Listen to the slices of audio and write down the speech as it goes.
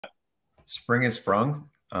Spring is sprung.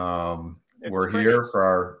 We're spring. here for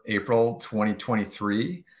our April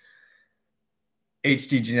 2023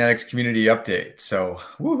 HD Genetics Community Update. So,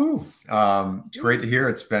 woohoo! Great to hear.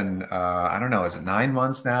 It's been, I don't know, is it 9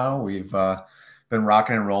 months now? We've been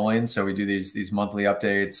rocking and rolling. So we do these monthly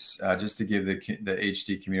updates just to give the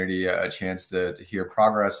HD community a chance to hear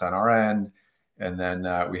progress on our end. And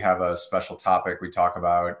then we have a special topic we talk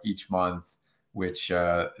about each month, which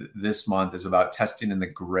this month is about testing in the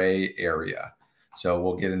gray area. So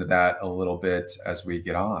we'll get into that a little bit as we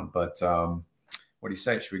get on. But what do you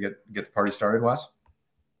say? Should we get the party started, Wes?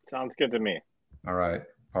 Sounds good to me. All right,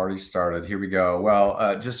 party started. Here we go.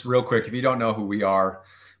 Well, just real quick, if you don't know who we are,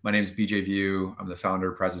 my name is BJ Viau. I'm the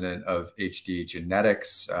founder, president of HD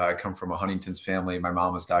Genetics. I come from a Huntington's family. My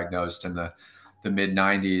mom was diagnosed in the mid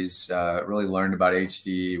 90s, really learned about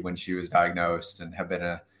HD when she was diagnosed and have been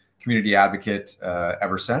a community advocate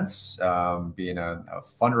ever since, being a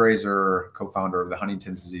fundraiser, co-founder of the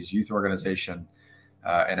Huntington's Disease Youth Organization,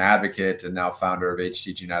 an advocate, and now founder of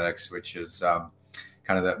HD Genetics, which is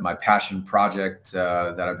kind of my passion project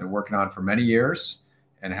that I've been working on for many years,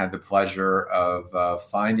 and had the pleasure of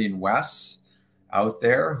finding Wes out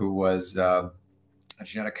there, who was a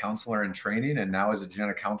genetic counselor in training and now is a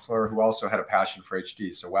genetic counselor who also had a passion for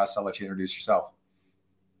HD. So Wes, I'll let you introduce yourself.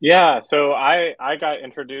 Yeah, so I got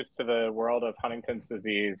introduced to the world of Huntington's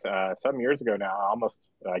disease some years ago now, almost,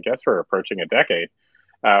 I guess we're approaching a decade,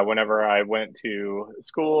 whenever I went to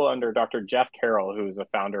school under Dr. Jeff Carroll, who's a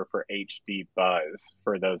founder for HD Buzz,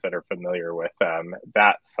 for those that are familiar with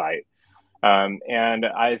that site. And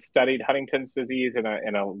I studied Huntington's disease in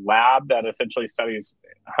a lab that essentially studies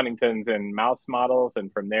Huntington's in mouse models,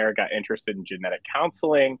 and from there got interested in genetic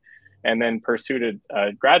counseling, and then pursued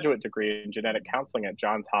a graduate degree in genetic counseling at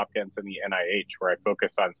Johns Hopkins and the NIH, where I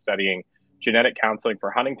focused on studying genetic counseling for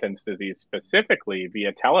Huntington's disease, specifically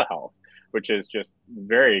via telehealth, which is just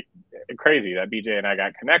very crazy that BJ and I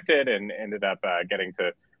got connected and ended up getting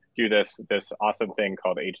to do this awesome thing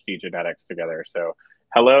called HD Genetics together. So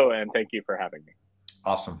hello, and thank you for having me.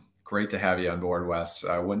 Awesome. Great to have you on board, Wes.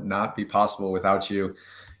 Would not be possible without you.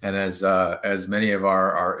 And as many of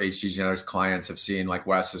our HD Genetics clients have seen, like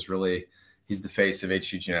Wes is really, he's the face of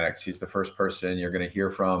HD Genetics. He's the first person you're going to hear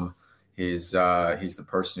from. He's the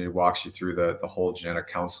person who walks you through the whole genetic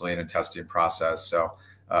counseling and testing process. So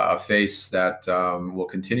a face that will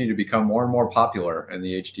continue to become more and more popular in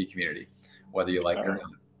the HD community, whether you like it or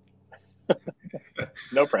not.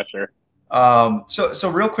 No pressure. So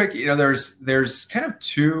real quick, there's kind of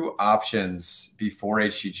two options before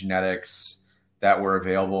HD Genetics that were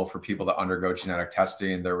available for people to undergo genetic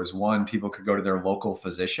testing. There was one, people could go to their local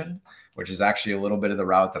physician, which is actually a little bit of the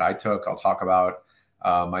route that I took. I'll talk about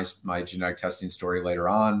my genetic testing story later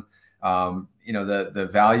on. The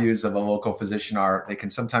values of a local physician they can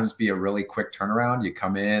sometimes be a really quick turnaround. You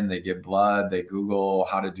come in, they give blood, they Google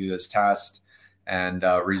how to do this test, and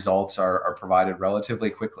results are provided relatively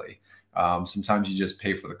quickly. Sometimes you just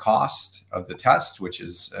pay for the cost of the test, which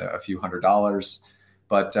is a few $100s,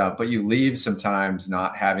 but you leave sometimes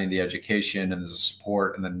not having the education and the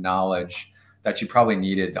support and the knowledge that you probably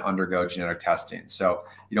needed to undergo genetic testing. So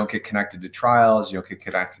you don't get connected to trials, you don't get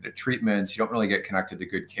connected to treatments, you don't really get connected to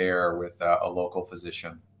good care with a local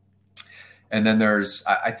physician. And then there's,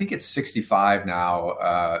 I think it's 65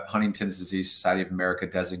 now, Huntington's Disease Society of America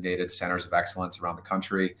designated centers of excellence around the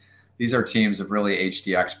country. These are teams of really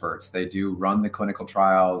HD experts. They do run the clinical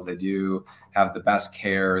trials. They do have the best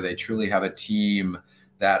care. They truly have a team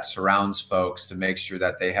that surrounds folks to make sure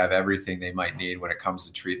that they have everything they might need when it comes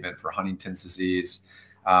to treatment for Huntington's disease.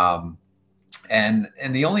 And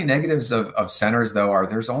the only negatives of centers, though, are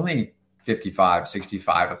there's only 55,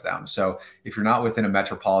 65 of them. So if you're not within a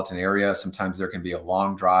metropolitan area, sometimes there can be a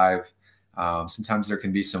long drive. Sometimes there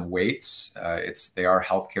can be some waits. They are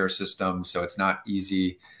healthcare systems, so it's not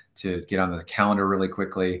easy to get on the calendar really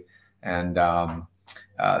quickly. And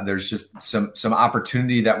there's just some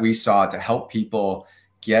opportunity that we saw to help people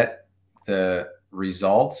get the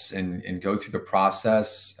results and go through the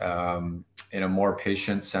process in a more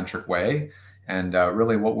patient-centric way. And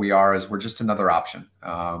really what we are is we're just another option.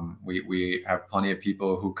 We have plenty of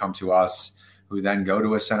people who come to us who then go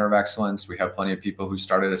to a center of excellence. We have plenty of people who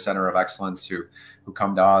started a center of excellence who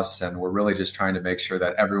come to us, and we're really just trying to make sure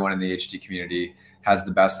that everyone in the HD community has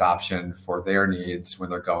the best option for their needs when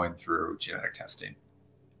they're going through genetic testing.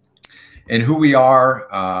 And who we are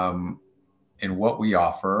and what we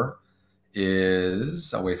offer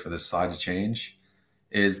is, I'll wait for this slide to change,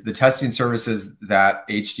 is the testing services that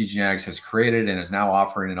HD Genetics has created and is now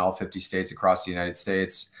offering in all 50 states across the United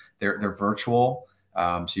States. They're virtual,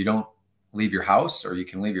 so you don't leave your house, or you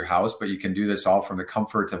can leave your house, but you can do this all from the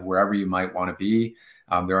comfort of wherever you might want to be.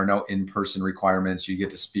 There are no in-person requirements. You get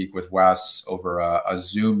to speak with Wes over a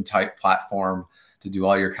Zoom type platform to do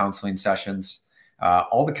all your counseling sessions.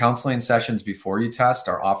 All the counseling sessions before you test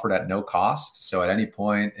are offered at no cost. So at any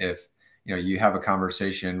point, if you have a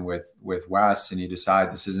conversation with Wes and you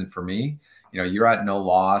decide this isn't for me, you're at no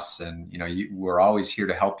loss, and we're always here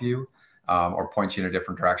to help you or point you in a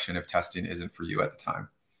different direction if testing isn't for you at the time.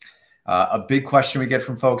 A big question we get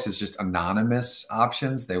from folks is just anonymous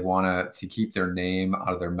options. They want to keep their name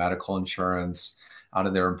out of their medical insurance, out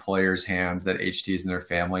of their employer's hands, that HD is in their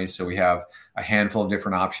family. So we have a handful of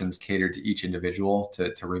different options catered to each individual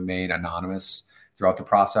to remain anonymous throughout the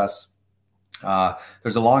process.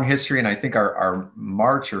 There's a long history, and I think our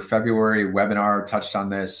March or February webinar touched on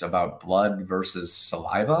this about blood versus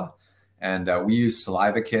saliva. And we use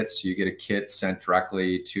saliva kits. So you get a kit sent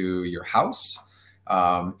directly to your house.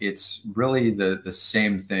 It's really the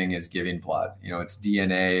same thing as giving blood. It's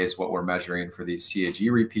DNA is what we're measuring for these CAG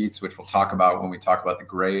repeats, which we'll talk about when we talk about the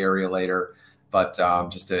gray area later. But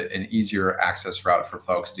just an easier access route for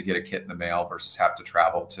folks to get a kit in the mail versus have to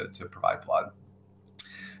travel to provide blood.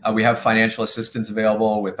 We have financial assistance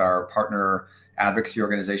available with our partner advocacy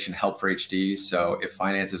organization, Help for HD. So if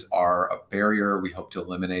finances are a barrier, we hope to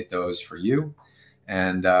eliminate those for you.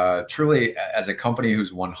 And truly, as a company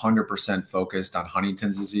who's 100% focused on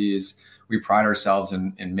Huntington's disease, we pride ourselves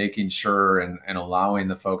in making sure and allowing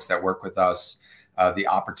the folks that work with us the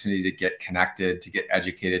opportunity to get connected, to get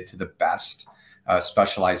educated to the best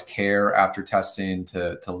specialized care after testing,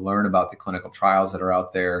 to learn about the clinical trials that are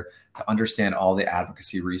out there, to understand all the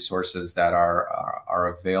advocacy resources that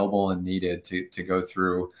are available and needed to go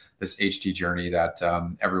through this HD journey that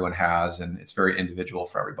everyone has. And it's very individual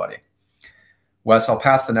for everybody. Wes, I'll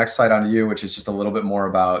pass the next slide on to you, which is just a little bit more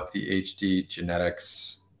about the HD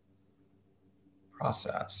genetics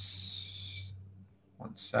process.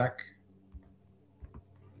 One sec.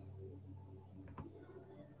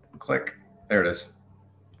 Click. There it is.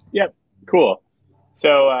 Yep. Cool.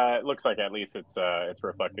 So it looks like at least it's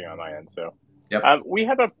reflecting on my end. So yep. We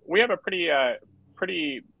have a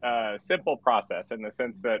pretty simple process in the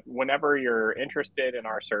sense that whenever you're interested in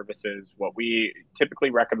our services, what we typically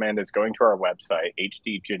recommend is going to our website,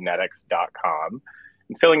 hdgenetics.com,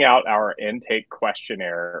 and filling out our intake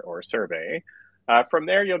questionnaire or survey. From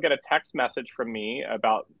there, you'll get a text message from me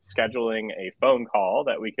about scheduling a phone call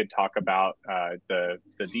that we could talk about the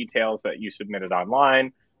details that you submitted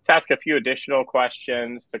online, to ask a few additional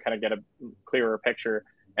questions to kind of get a clearer picture,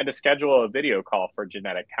 and to schedule a video call for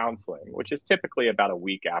genetic counseling, which is typically about a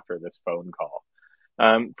week after this phone call.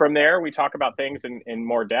 From there, we talk about things in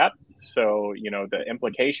more depth. So, the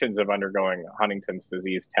implications of undergoing Huntington's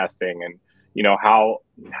disease testing, and how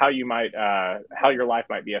your life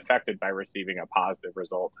might be affected by receiving a positive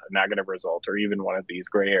result, a negative result, or even one of these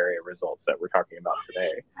gray area results that we're talking about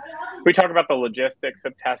today. We talk about the logistics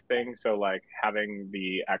of testing, so like having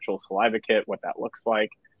the actual saliva kit, what that looks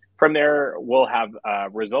like. From there, we'll have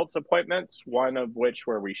results appointments, one of which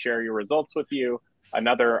where we share your results with you,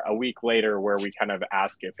 another a week later where we kind of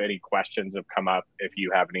ask if any questions have come up, if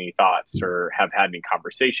you have any thoughts or have had any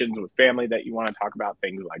conversations with family that you want to talk about,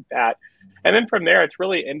 things like that. And then from there, it's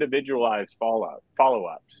really individualized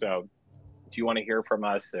follow-up. So do you want to hear from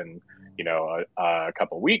us in, a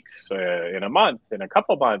couple of weeks, in a month, in a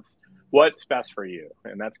couple of months? What's best for you?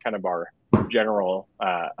 And that's kind of our general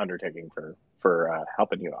undertaking for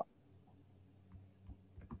helping you out.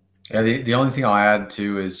 Yeah, the only thing I'll add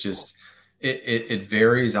too is just it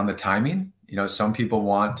varies on the timing. Some people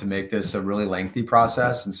want to make this a really lengthy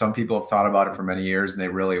process, and some people have thought about it for many years and they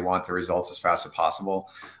really want the results as fast as possible.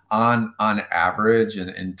 On average,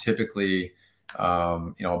 and typically,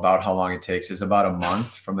 about how long it takes is about a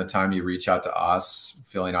month from the time you reach out to us,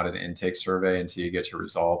 filling out an intake survey until you get your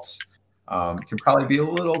results. It can probably be a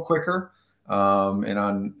little quicker.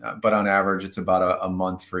 But on average, it's about a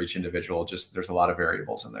month for each individual. Just there's a lot of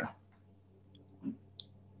variables in there.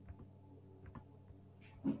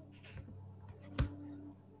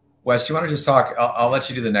 Wes, do you want to just talk? I'll let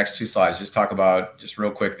you do the next two slides. Just talk about just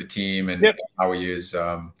real quick the team and yep. How we use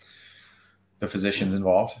the physicians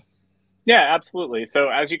involved. Yeah, absolutely. So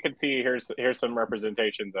as you can see, here's some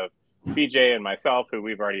representations of BJ and myself, who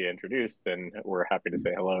we've already introduced, and we're happy to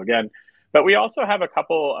say hello again. But we also have a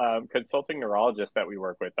couple consulting neurologists that we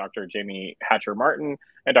work with, Dr. Jamie Hatcher-Martin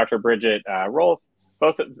and Dr. Bridget Rolfe,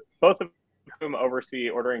 both of whom oversee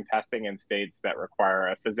ordering testing in states that require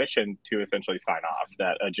a physician to essentially sign off,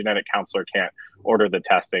 that a genetic counselor can't order the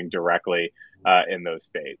testing directly in those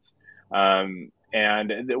states.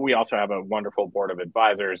 And we also have a wonderful board of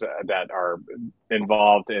advisors that are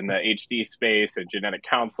involved in the HD space and genetic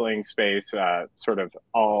counseling space, sort of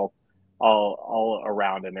all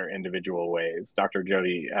around in their individual ways. Dr.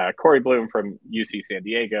 Jody Corey Bloom from UC San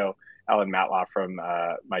Diego, Ellen Matloff from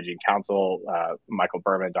My Gene Council, Michael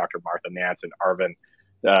Berman, Dr. Martha Nance, and Arvin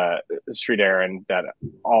Sridharan, that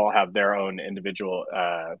all have their own individual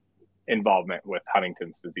involvement with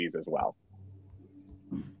Huntington's disease as well.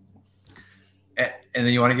 And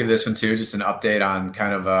then you want to give this one too, just an update on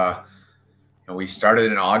kind of, we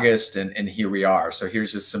started in August and here we are. So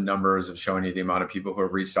here's just some numbers of showing you the amount of people who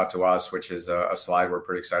have reached out to us, which is a slide we're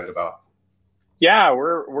pretty excited about. Yeah,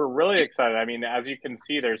 we're really excited. I mean, as you can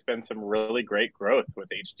see, there's been some really great growth with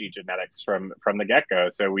HD genetics from the get-go.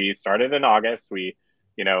 So we started in August. We,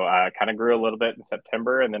 kind of grew a little bit in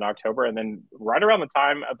September and then October. And then right around the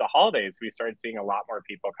time of the holidays, we started seeing a lot more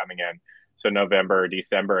people coming in. So November,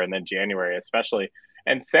 December, and then January especially.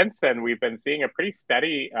 And since then, we've been seeing a pretty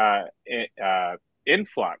steady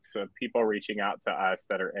influx of people reaching out to us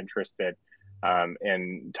that are interested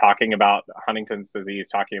in talking about Huntington's disease,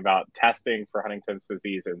 talking about testing for Huntington's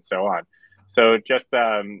disease, and so on. So just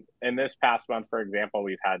in this past month, for example,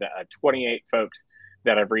 we've had 28 folks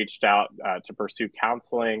that have reached out to pursue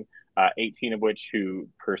counseling, 18 of which who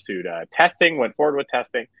pursued testing, went forward with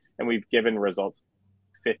testing, and we've given results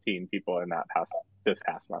 15 people in this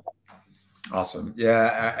past month. Awesome.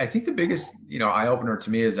 Yeah, I think the biggest, eye opener to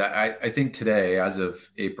me is that I think today, as of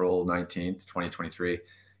April 19th, 2023,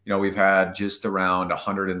 we've had just around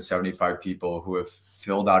 175 people who have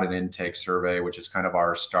filled out an intake survey, which is kind of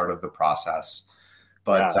our start of the process.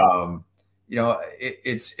 But,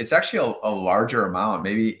 it's actually a larger amount,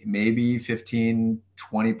 maybe 15,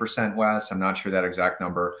 20%, Wes, I'm not sure that exact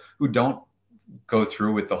number, who don't go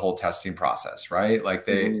through with the whole testing process, right? Like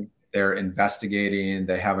they're investigating,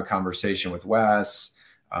 they have a conversation with Wes,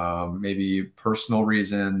 maybe personal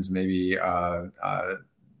reasons, maybe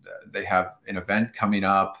they have an event coming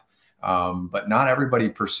up, but not everybody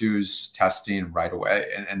pursues testing right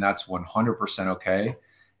away. And that's 100% okay.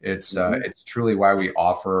 It's truly why we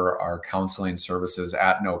offer our counseling services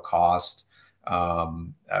at no cost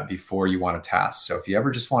before you want to test. So if you ever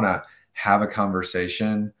just want to have a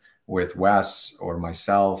conversation with Wes or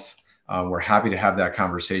myself, we're happy to have that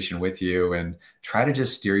conversation with you and try to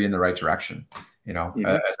just steer you in the right direction.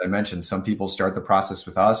 As I mentioned, some people start the process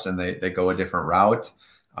with us and they go a different route.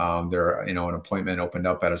 They're, an appointment opened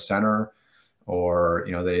up at a center, or,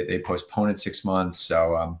 they postpone it 6 months.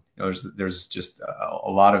 So, there's just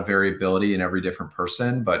a lot of variability in every different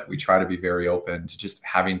person, but we try to be very open to just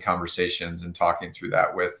having conversations and talking through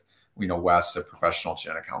that with, Wes, a professional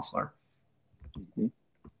genetic counselor.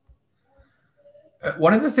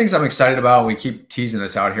 One of the things I'm excited about, and we keep teasing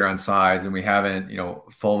this out here on sides, and we haven't,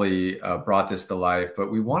 fully brought this to life,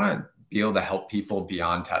 but we want to be able to help people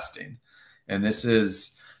beyond testing. And this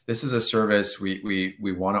is a service we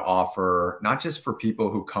want to offer, not just for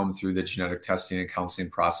people who come through the genetic testing and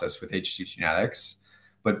counseling process with HD genetics,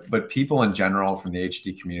 but people in general from the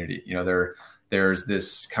HD community. There's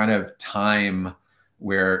this kind of time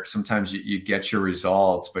where sometimes you get your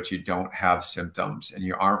results, but you don't have symptoms and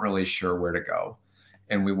you aren't really sure where to go.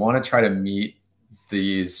 And we want to try to meet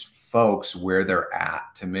these folks where they're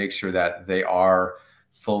at to make sure that they are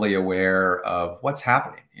fully aware of what's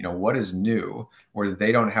happening, what is new, where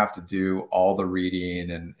they don't have to do all the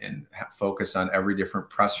reading and focus on every different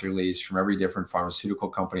press release from every different pharmaceutical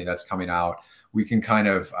company that's coming out. We can kind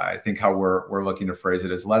of, I think how we're looking to phrase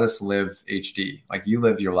it is, let us live HD. Like, you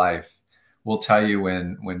live your life. We'll tell you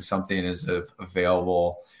when something is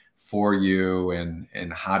available for you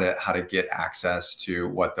and how to get access to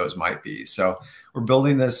what those might be. So we're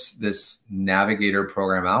building this navigator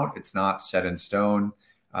program out. It's not set in stone.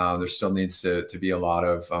 There still needs to be a lot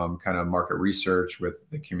of kind of market research with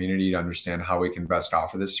the community to understand how we can best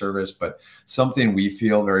offer this service. But something we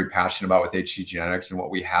feel very passionate about with HD genetics, and what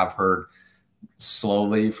we have heard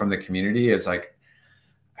slowly from the community, is like,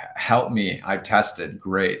 help me, I've tested,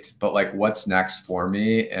 great, but like, what's next for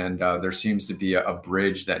me? And there seems to be a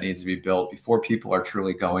bridge that needs to be built before people are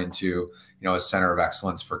truly going to, a center of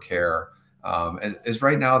excellence for care. As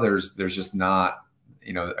right now, there's just not,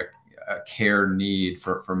 a care need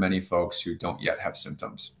for many folks who don't yet have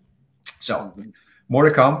symptoms. So more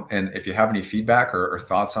to come. And if you have any feedback or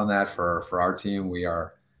thoughts on that for our team, we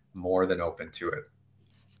are more than open to it.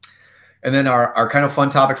 And then our kind of fun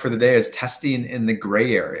topic for the day is testing in the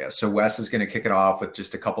gray area. So Wes is going to kick it off with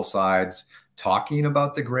just a couple slides talking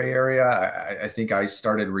about the gray area. I think I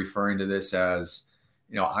started referring to this as,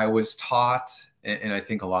 I was taught, and I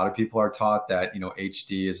think a lot of people are taught, that,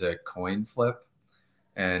 HD is a coin flip.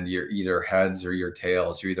 and you're either heads or your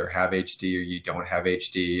tails. You either have HD or you don't have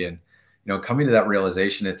HD. And coming to that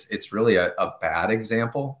realization, it's really a bad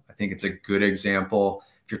example. I think it's a good example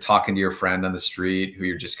if you're talking to your friend on the street who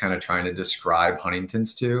you're just kind of trying to describe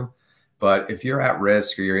Huntington's to. But if you're at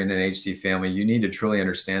risk or you're in an HD family, you need to truly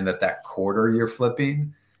understand that that quarter you're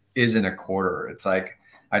flipping isn't a quarter. It's like,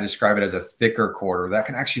 I describe it as a thicker quarter that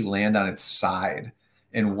can actually land on its side.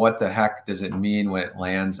 And what the heck does it mean when it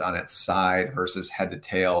lands on its side versus head to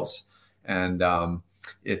tails? And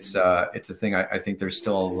it's a thing I think there's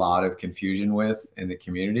still a lot of confusion with in the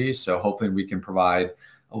community. So hopefully we can provide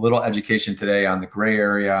a little education today on the gray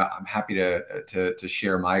area. I'm happy to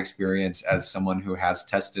share my experience as someone who has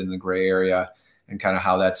tested in the gray area and kind of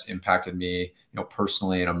how that's impacted me,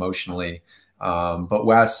 personally and emotionally. But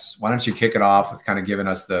Wes, why don't you kick it off with kind of giving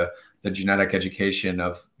us the genetic education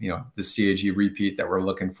of, the CAG repeat that we're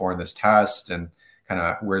looking for in this test and kind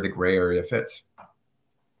of where the gray area fits.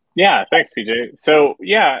 Yeah, thanks, BJ. So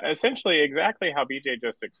yeah, essentially exactly how BJ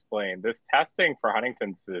just explained, this testing for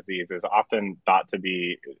Huntington's disease is often thought to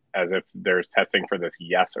be as if there's testing for this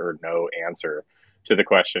yes or no answer to the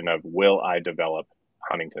question of, will I develop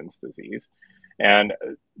Huntington's disease? And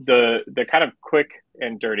the kind of quick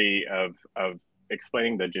and dirty of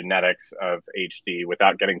explaining the genetics of HD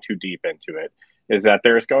without getting too deep into it is that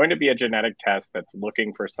there's going to be a genetic test that's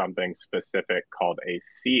looking for something specific called a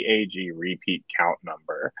CAG repeat count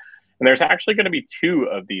number. And there's actually going to be two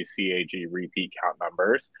of these CAG repeat count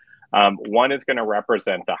numbers. One is going to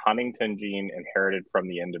represent the Huntington gene inherited from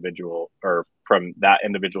the individual, or from that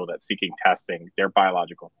individual that's seeking testing, their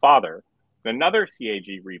biological father. Another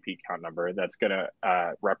CAG repeat count number that's going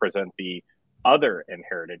to represent the other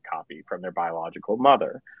inherited copy from their biological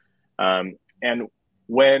mother. And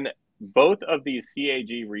when both of these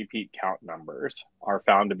CAG repeat count numbers are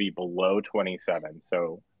found to be below 27,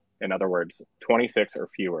 so in other words, 26 or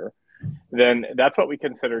fewer, then that's what we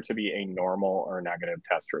consider to be a normal or negative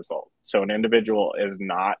test result. So an individual is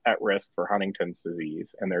not at risk for Huntington's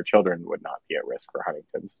disease, and their children would not be at risk for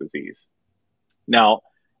Huntington's disease. Now,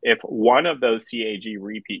 if one of those CAG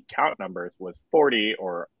repeat count numbers was 40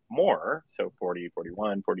 or more, so 40,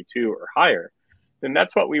 41, 42 or higher, then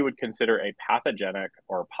that's what we would consider a pathogenic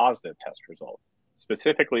or positive test result.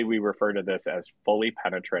 Specifically, we refer to this as fully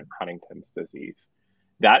penetrant Huntington's disease.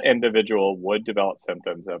 That individual would develop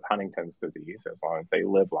symptoms of Huntington's disease as long as they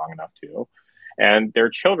live long enough to, and their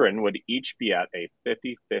children would each be at a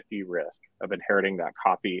 50-50 risk of inheriting that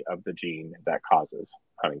copy of the gene that causes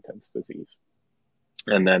Huntington's disease.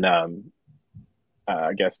 And then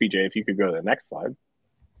I guess, BJ, if you could go to the next slide.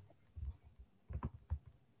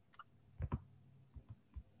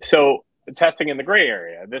 So testing in the gray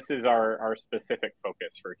area, this is our specific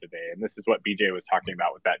focus for today. And this is what BJ was talking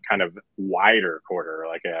about with that kind of wider quarter,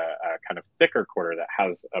 like a kind of thicker quarter that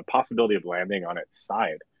has a possibility of landing on its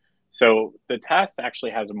side. So the test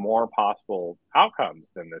actually has more possible outcomes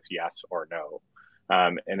than this yes or no.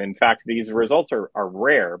 And in fact, these results are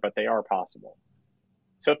rare, but they are possible.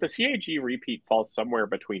 So if the CAG repeat falls somewhere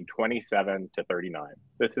between 27 to 39,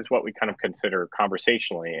 this is what we kind of consider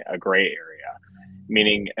conversationally a gray area,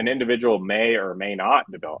 meaning an individual may or may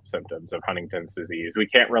not develop symptoms of Huntington's disease. We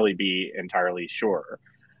can't really be entirely sure.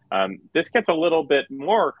 This gets a little bit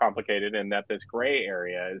more complicated in that this gray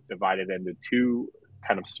area is divided into two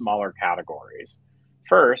kind of smaller categories.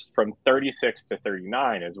 First, from 36 to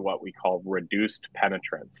 39 is what we call reduced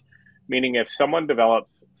penetrance, meaning if someone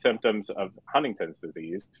develops symptoms of Huntington's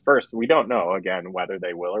disease, first, we don't know, again, whether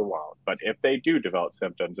they will or won't, but if they do develop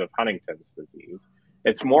symptoms of Huntington's disease,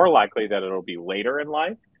 it's more likely that it'll be later in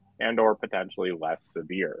life and or potentially less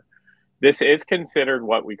severe. This is considered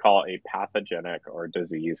what we call a pathogenic or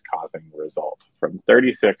disease-causing result from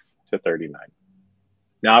 36 to 39.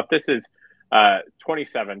 Now, if this is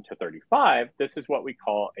 27 to 35, this is what we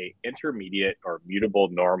call a intermediate or mutable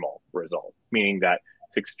normal result, meaning that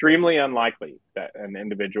it's extremely unlikely that an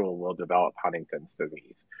individual will develop Huntington's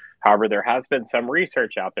disease. However, there has been some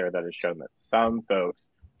research out there that has shown that some folks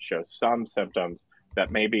show some symptoms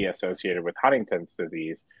that may be associated with Huntington's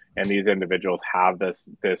disease, and these individuals have this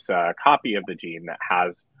copy of the gene that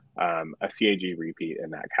has a CAG repeat in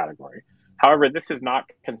that category. However, this is not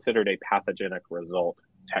considered a pathogenic result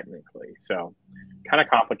technically, so kind of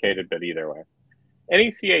complicated, but either way.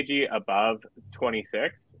 Any CAG above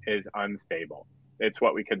 26 is unstable. It's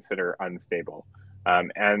what we consider unstable.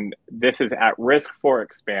 And this is at risk for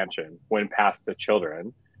expansion when passed to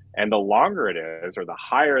children. And the longer it is, or the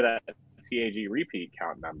higher that CAG repeat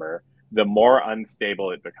count number, the more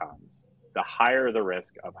unstable it becomes, the higher the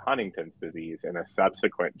risk of Huntington's disease in a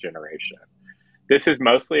subsequent generation. This is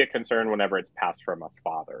mostly a concern whenever it's passed from a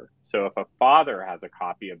father. So if a father has a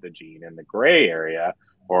copy of the gene in the gray area,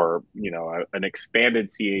 or an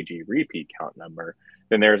expanded CAG repeat count number,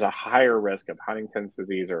 then there's a higher risk of Huntington's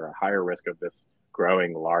disease or a higher risk of this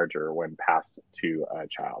growing larger when passed to a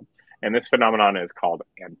child. And this phenomenon is called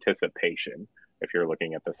anticipation, if you're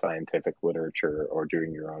looking at the scientific literature or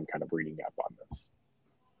doing your own kind of reading up on this.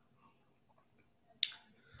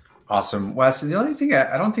 Awesome. Wes, the only thing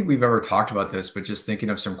I don't think we've ever talked about this, but just thinking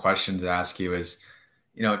of some questions to ask you is,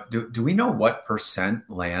 do we know what %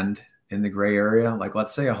 land in the gray area? Like,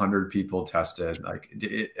 let's say 100 people tested. Like,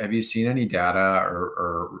 have you seen any data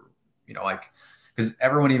or like, because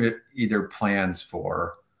everyone either plans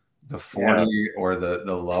for the 40 or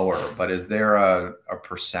the lower, but is there a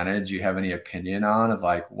percentage you have any opinion on of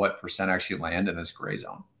like what % actually land in this gray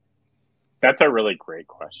zone? That's a really great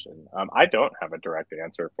question. I don't have a direct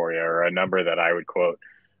answer for you or a number that I would quote.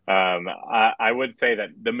 I would say that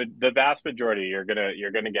the vast majority, you're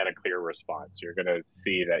gonna get a clear response. You're gonna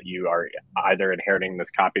see that you are either inheriting this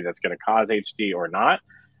copy that's going to cause HD or not.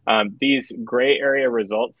 These gray area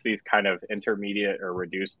results, these kind of intermediate or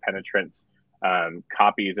reduced penetrance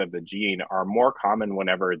copies of the gene, are more common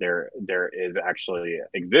whenever there is actually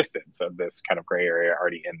existence of this kind of gray area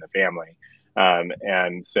already in the family,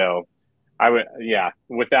 and so. I would,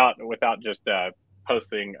 without just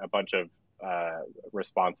posting a bunch of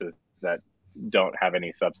responses that don't have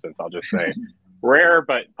any substance, I'll just say rare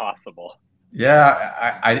but possible.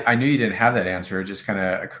 Yeah, I knew you didn't have that answer. It just kind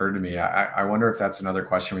of occurred to me. I wonder if that's another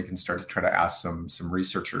question we can start to try to ask some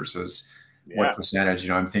researchers is what percentage.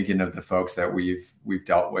 I'm thinking of the folks that we've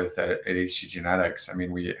dealt with at HD Genetics. I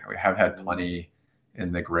mean, we have had plenty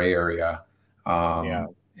in the gray area.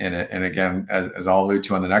 And again, as I'll allude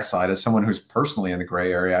to on the next slide, as someone who's personally in the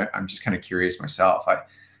gray area, I'm just kind of curious myself.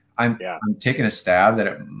 I'm taking a stab that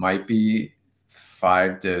it might be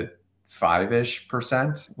 5 to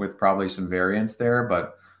 5-ish% with probably some variance there,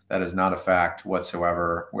 but that is not a fact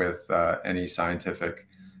whatsoever with any scientific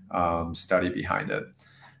study behind it.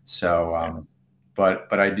 So,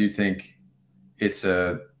 but I do think it's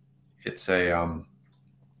a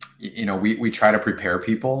we try to prepare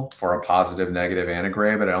people for a positive, negative, and a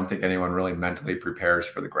gray, but I don't think anyone really mentally prepares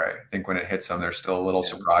for the gray. I think when it hits them, they're still a little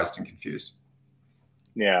surprised and confused.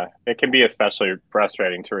 Yeah, it can be especially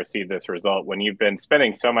frustrating to receive this result when you've been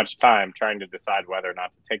spending so much time trying to decide whether or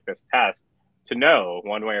not to take this test, to know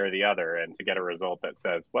one way or the other, and to get a result that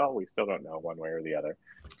says, well, we still don't know one way or the other.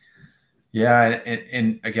 Yeah,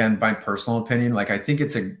 and again, my personal opinion, like I think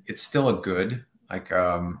it's still a good,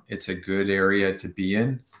 it's a good area to be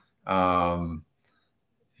in.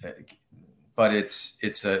 But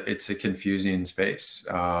it's a confusing space.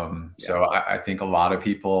 So I think a lot of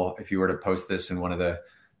people, if you were to post this in one of the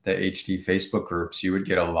HD Facebook groups, you would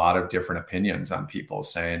get a lot of different opinions on people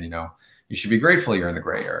saying, you should be grateful you're in the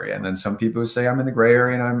gray area. And then some people who say I'm in the gray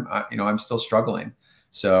area and I'm still struggling.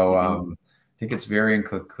 So, I think it's very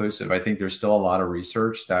inconclusive. I think there's still a lot of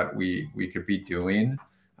research that we could be doing,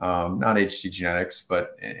 not HD Genetics,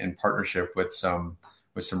 but in partnership with some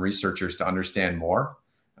researchers to understand more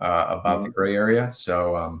about the gray area.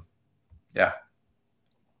 So, I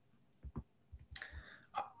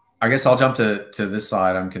guess I'll jump to this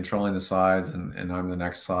slide. I'm controlling the slides and I'm the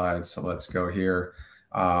next slide. So let's go here.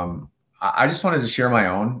 I just wanted to share my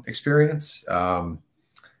own experience.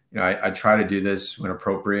 I try to do this when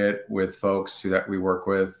appropriate with folks that we work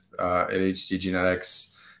with at HD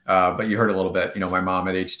Genetics. But you heard a little bit, my mom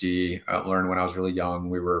at HD learned when I was really young.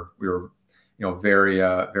 We were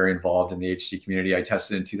very involved in the HD community. I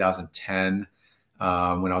tested in 2010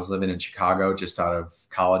 when I was living in Chicago, just out of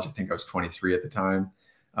college. I think I was 23 at the time.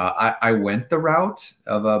 I went the route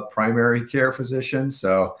of a primary care physician.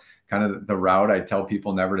 So kind of the route I tell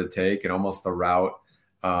people never to take, and almost the route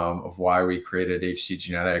of why we created HD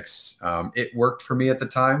Genetics. It worked for me at the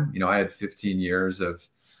time. I had 15 years of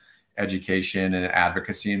education and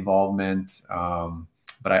advocacy involvement.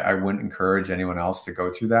 But I wouldn't encourage anyone else to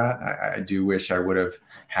go through that. I do wish I would have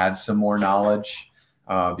had some more knowledge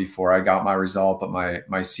before I got my result, but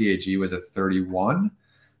my CAG was a 31.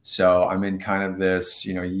 So I'm in kind of this,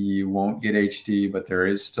 you won't get HD, but there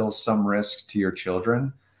is still some risk to your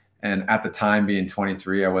children. And at the time, being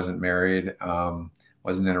 23, I wasn't married,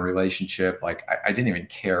 wasn't in a relationship. Like I didn't even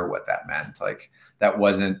care what that meant. Like that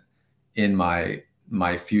wasn't in my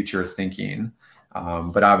future thinking.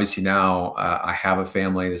 But obviously now I have a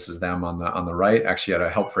family. This is them on the right, actually at a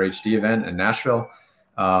Help for HD event in Nashville.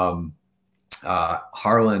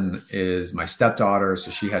 Harlan is my stepdaughter, so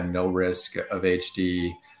she had no risk of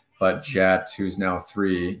HD. But Jet, who's now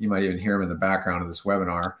 3, you might even hear him in the background of this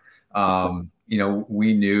webinar. You know,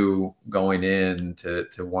 we knew going in to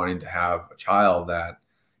wanting to have a child that,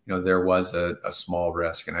 you know, there was a small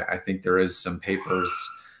risk. And I think there is some papers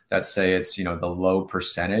that say it's, you know, the low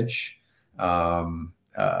percentage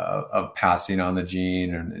of passing on the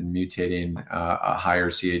gene and mutating a higher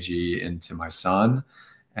CAG into my son.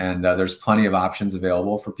 And there's plenty of options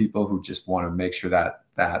available for people who just want to make sure that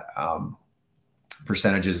that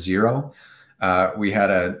percentage is zero. We had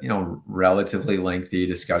a, you know, relatively lengthy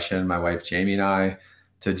discussion, my wife Jamie and I,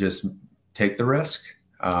 to just take the risk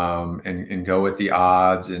and go with the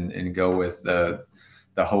odds and go with the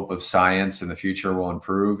hope of science and the future will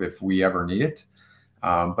improve if we ever need it.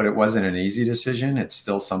 But it wasn't an easy decision. It's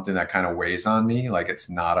still something that kind of weighs on me. Like, it's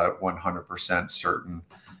not a 100% certain,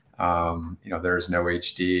 you know, there's no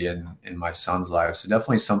HD in my son's life. So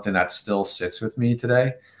definitely something that still sits with me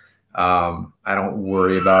today. I don't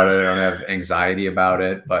worry about it. I don't have anxiety about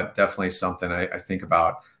it, but definitely something I think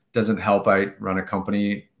about. Doesn't help. I run a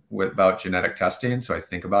company about genetic testing, so I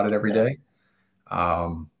think about it every day.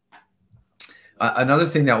 Another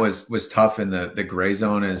thing that was tough in the gray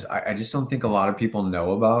zone is I just don't think a lot of people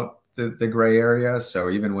know about the gray area. So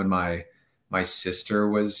even when my sister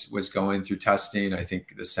was going through testing, I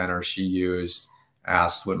think the center she used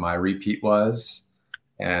asked what my repeat was.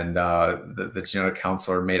 And the genetic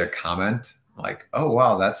counselor made a comment like, "Oh,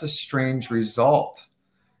 wow, that's a strange result."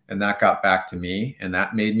 And that got back to me, and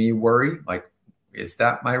that made me worry. Like, is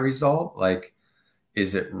that my result? Like,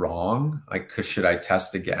 is it wrong? Like, should I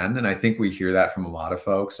test again? And I think we hear that from a lot of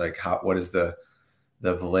folks. Like, what is the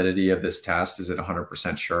validity of this test? Is it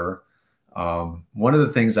 100% sure? One of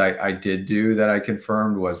the things I did do that I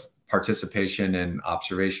confirmed was participation in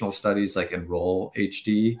observational studies like Enroll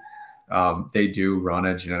HD. They do run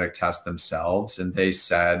a genetic test themselves, and they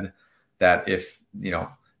said that if, you know,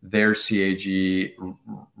 their CAG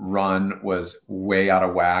run was way out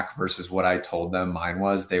of whack versus what I told them mine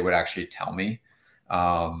was, they would actually tell me.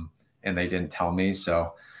 And they didn't tell me.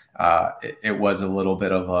 So it was a little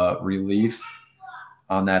bit of a relief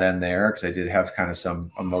on that end there, because I did have kind of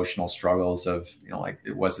some emotional struggles of, you know, like,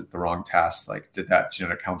 it wasn't the wrong test. Like, did that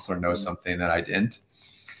genetic counselor know something that I didn't?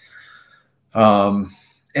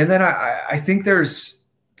 And then I think there's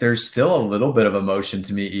still a little bit of emotion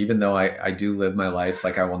to me, even though I do live my life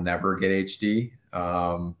like I will never get HD.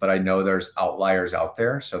 But I know there's outliers out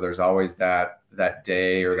there. So there's always that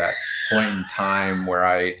day or that point in time where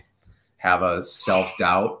I have a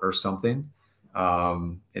self-doubt or something.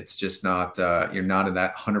 It's just not, you're not in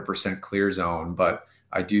that 100% clear zone. But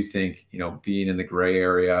I do think, you know, being in the gray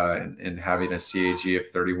area and having a CAG of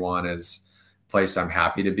 31 is place I'm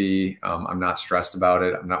happy to be. I'm not stressed about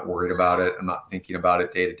it. I'm not worried about it. I'm not thinking about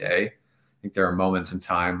it day to day. I think there are moments in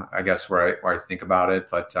time, I guess, where I think about it,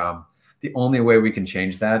 but the only way we can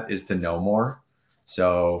change that is to know more.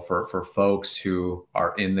 So for folks who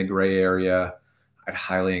are in the gray area, I'd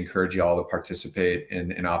highly encourage you all to participate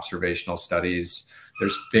in observational studies.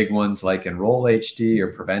 There's big ones like Enroll HD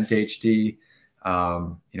or Prevent HD.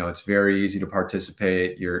 You know, it's very easy to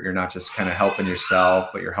participate. You're not just kind of helping yourself,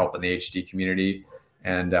 but you're helping the HD community.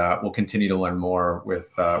 And we'll continue to learn more with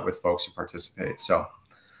folks who participate. So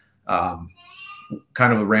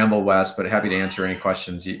kind of a ramble, Wes, but happy to answer any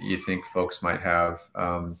questions you think folks might have,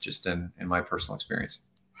 just in my personal experience.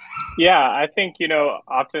 Yeah, I think, you know,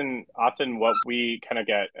 often what we kind of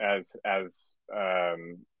get as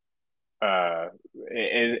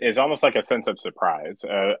is almost like a sense of surprise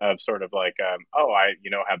of sort of like, oh, I,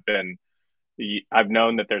 you know, I've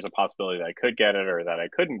known that there's a possibility that I could get it or that I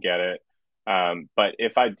couldn't get it. But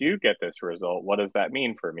if I do get this result, what does that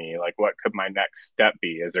mean for me? Like, what could my next step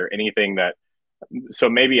be? Is there anything that, so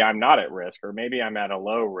maybe I'm not at risk, or maybe I'm at a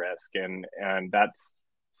low risk, and that's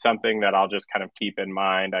something that I'll just kind of keep in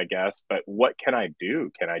mind, I guess. But what can I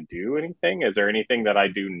do? Can I do anything? Is there anything that I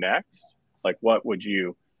do next? Like, what would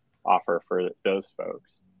you offer for those folks?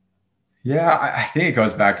 Yeah, I think it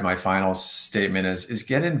goes back to my final statement is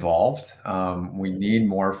get involved. We need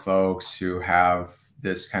more folks who have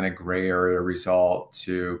this kind of gray area result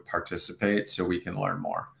to participate so we can learn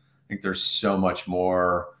more. I think there's so much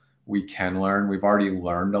more we can learn. We've already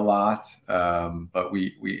learned a lot, but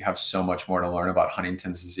we have so much more to learn about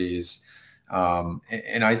Huntington's disease.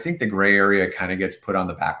 And I think the gray area kind of gets put on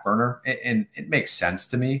the back burner, and it makes sense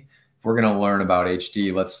to me. If we're going to learn about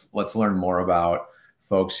HD, let's learn more about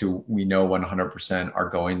folks who we know 100% are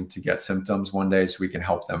going to get symptoms one day, so we can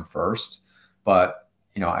help them first. But,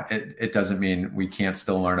 you know, it doesn't mean we can't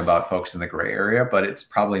still learn about folks in the gray area, but it's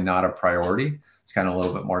probably not a priority. It's kind of a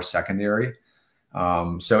little bit more secondary.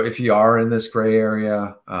 So if you are in this gray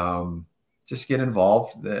area, just get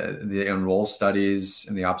involved. The Enroll studies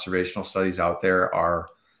and the observational studies out there are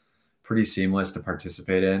pretty seamless to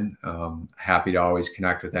participate in. Happy to always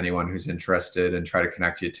connect with anyone who's interested and try to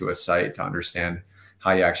connect you to a site to understand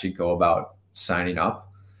how you actually go about signing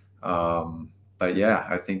up. But yeah,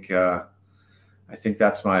 I think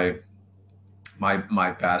that's my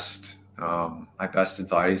best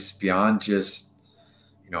advice beyond just,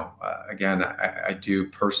 again, I do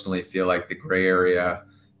personally feel like the gray area,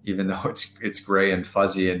 even though it's gray and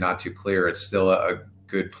fuzzy and not too clear, it's still a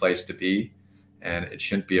good place to be. And it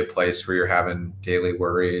shouldn't be a place where you're having daily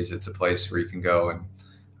worries. It's a place where you can go and,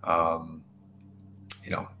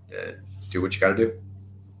 do what you got to do.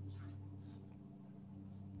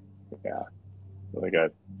 Yeah, really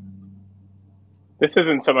good. This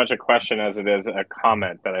isn't so much a question as it is a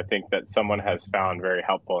comment that I think that someone has found very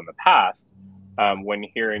helpful in the past when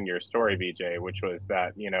hearing your story, BJ, which was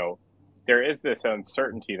that, there is this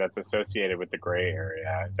uncertainty that's associated with the gray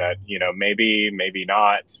area that, maybe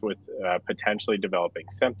not with potentially developing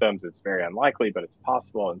symptoms. It's very unlikely, but it's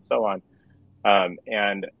possible, and so on.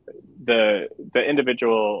 And the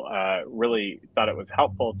individual really thought it was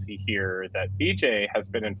helpful to hear that BJ has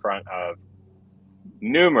been in front of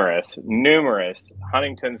numerous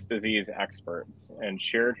Huntington's disease experts and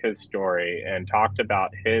shared his story and talked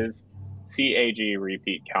about his CAG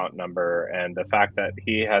repeat count number and the fact that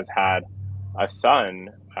he has had a son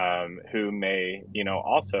who may,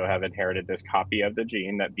 also have inherited this copy of the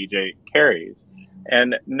gene that BJ carries.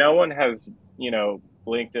 And no one has,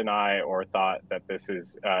 blinked an eye or thought that this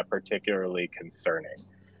is particularly concerning.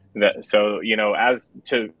 So, as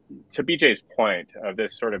to BJ's point of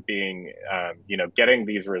this sort of being, getting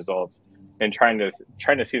these results and trying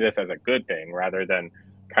to see this as a good thing rather than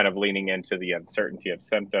kind of leaning into the uncertainty of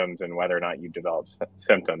symptoms and whether or not you develop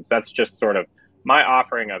symptoms. That's just sort of my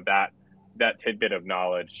offering of that tidbit of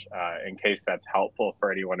knowledge in case that's helpful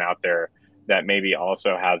for anyone out there that maybe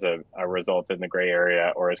also has a result in the gray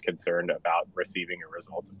area or is concerned about receiving a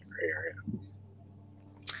result in the gray area.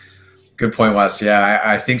 Good point, Wes. Yeah,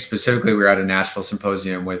 I think specifically we were at a Nashville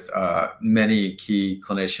symposium with many key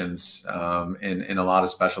clinicians in a lot of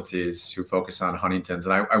specialties who focus on Huntington's.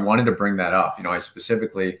 And I wanted to bring that up. I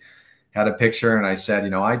specifically had a picture and I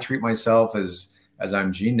said, I treat myself as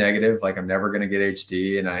I'm gene negative, like I'm never going to get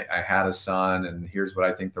HD. And I had a son and here's what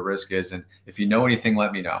I think the risk is. And if you know anything,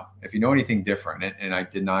 let me know. If you know anything different. And I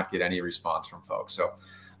did not get any response from folks. So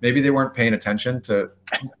maybe they weren't paying attention to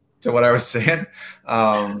what I was saying.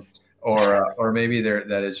 Or maybe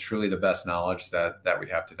that is truly the best knowledge that we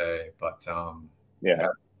have today. But yeah,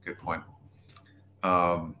 good point.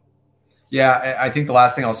 Yeah, I think the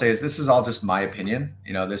last thing I'll say is this is all just my opinion.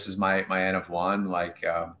 This is my N of one, like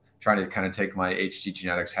trying to kind of take my HD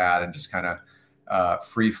genetics hat and just kind of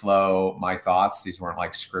free flow my thoughts. These weren't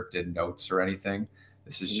like scripted notes or anything.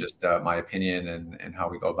 This is just my opinion and how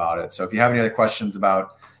we go about it. So if you have any other questions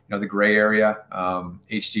about the gray area,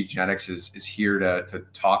 HD Genetics is here to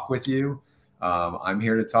talk with you. I'm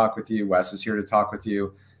here to talk with you. Wes is here to talk with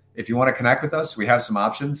you. If you want to connect with us, we have some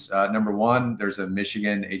options. Number one, there's a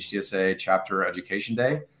Michigan HDSA chapter education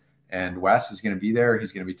day, and Wes is going to be there.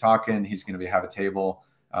 He's going to be talking. He's going to have a table.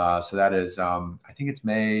 So that is, I think it's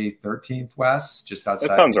May 13th, Wes, just outside.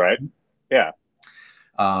 That sounds right. Yeah.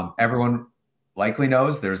 Everyone likely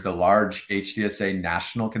knows there's the large HDSA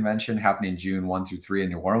national convention happening June 1 through 3 in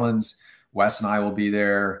New Orleans. Wes and I will be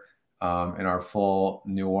there in our full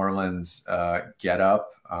New Orleans get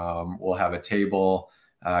up. We'll have a table.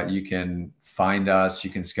 You can find us. You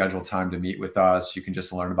can schedule time to meet with us. You can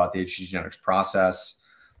just learn about the HD genetics process.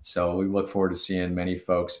 So we look forward to seeing many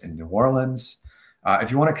folks in New Orleans.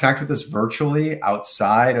 If you want to connect with us virtually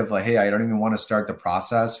outside of like, hey, I don't even want to start the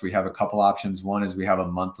process, we have a couple options. One is we have a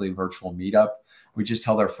monthly virtual meetup. We just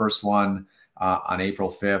held our first one on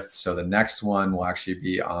April 5th. So the next one will actually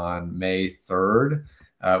be on May 3rd.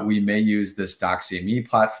 We may use this DocCME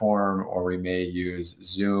platform or we may use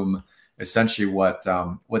Zoom. Essentially what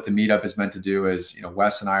the meetup is meant to do is,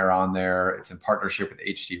 Wes and I are on there. It's in partnership with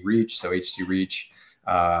HD Reach. So HD Reach,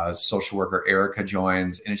 social worker Erica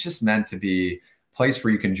joins, and it's just meant to be a place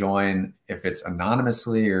where you can join if it's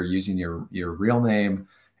anonymously or using your real name.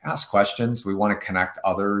 Ask questions. We want to connect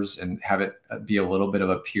others and have it be a little bit of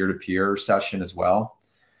a peer-to-peer session as well.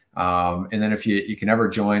 And then if you can ever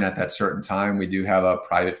join at that certain time, we do have a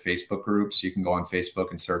private Facebook group. So you can go on Facebook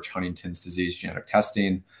and search Huntington's disease genetic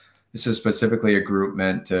testing. This is specifically a group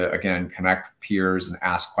meant to, again, connect peers and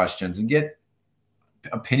ask questions and get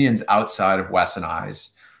opinions outside of Wes and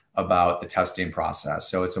I's about the testing process.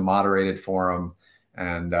 So it's a moderated forum.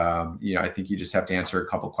 And, I think you just have to answer a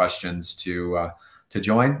couple questions to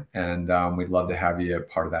join, and we'd love to have you a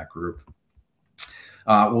part of that group.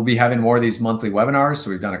 We'll be having more of these monthly webinars. So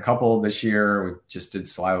we've done a couple this year. We just did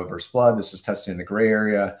saliva versus blood. This was tested in the gray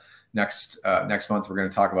area. Next month, we're going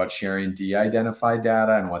to talk about sharing de-identified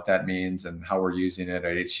data and what that means and how we're using it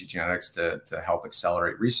at HD Genetics to help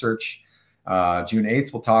accelerate research. June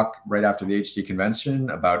 8th, we'll talk right after the HD convention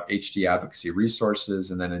about HD advocacy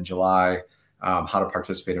resources. And then in July, how to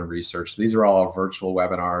participate in research. These are all virtual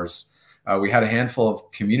webinars. We had a handful of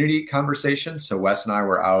community conversations. So Wes and I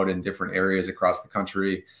were out in different areas across the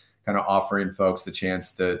country, kind of offering folks the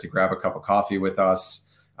chance to grab a cup of coffee with us.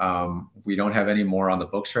 We don't have any more on the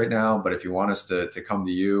books right now, but if you want us to come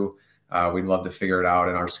to you, we'd love to figure it out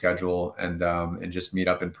in our schedule and just meet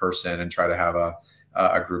up in person and try to have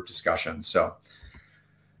a group discussion. So,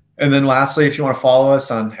 and then lastly, if you want to follow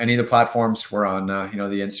us on any of the platforms, we're on, the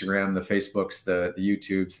Instagram, the Facebooks, the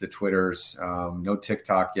YouTubes, the Twitters, no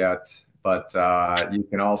TikTok yet, but you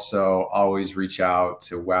can also always reach out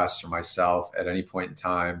to Wes or myself at any point in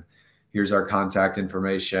time. Here's our contact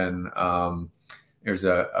information. There's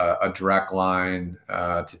a direct line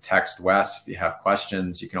to text Wes if you have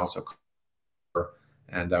questions. You can also call,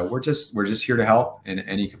 and we're just here to help in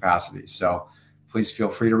any capacity. So please feel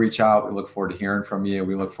free to reach out. We look forward to hearing from you.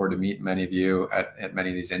 We look forward to meeting many of you at many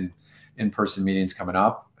of these in-person meetings coming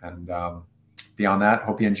up. And beyond that,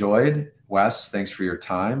 hope you enjoyed. Wes, thanks for your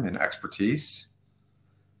time and expertise.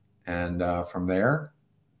 And from there,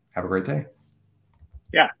 have a great day.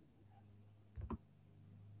 Yeah.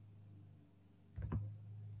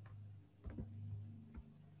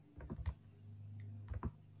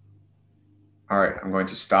 All right, I'm going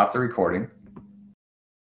to stop the recording.